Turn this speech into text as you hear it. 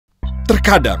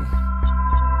Terkadang,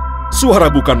 suara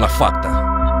bukanlah fakta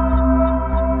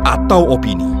atau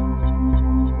opini.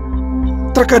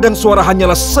 Terkadang suara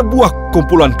hanyalah sebuah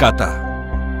kumpulan kata.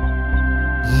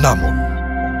 Namun,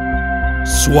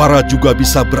 suara juga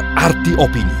bisa berarti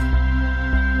opini.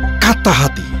 Kata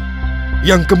hati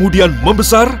yang kemudian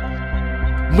membesar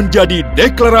menjadi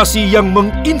deklarasi yang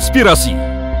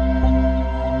menginspirasi.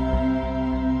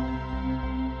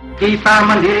 Kita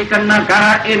mendirikan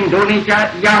negara Indonesia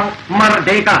yang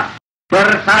merdeka,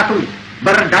 bersatu,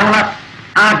 berdaulat,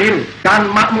 adil, dan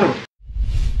makmur.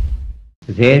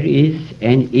 There is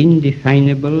an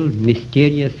indefinable,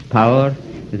 mysterious power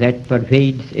that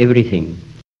pervades everything.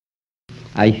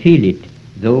 I feel it,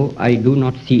 though I do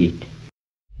not see it.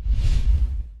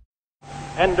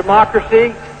 And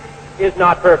democracy is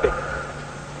not perfect.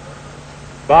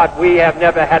 But we have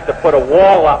never had to put a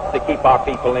wall up to keep our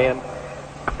people in,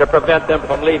 to prevent them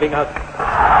from leaving us.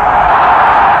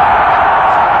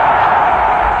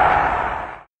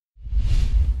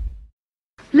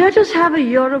 Let us have a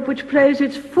Europe which plays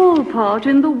its full part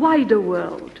in the wider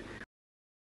world,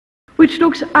 which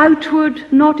looks outward,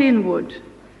 not inward,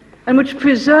 and which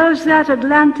preserves that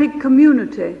Atlantic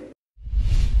community.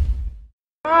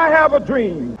 I have a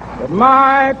dream that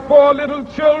my poor little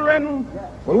children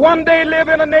will one day live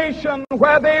in a nation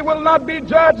where they will not be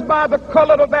judged by the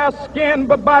color of their skin,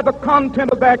 but by the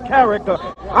content of their character.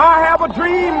 I have a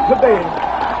dream today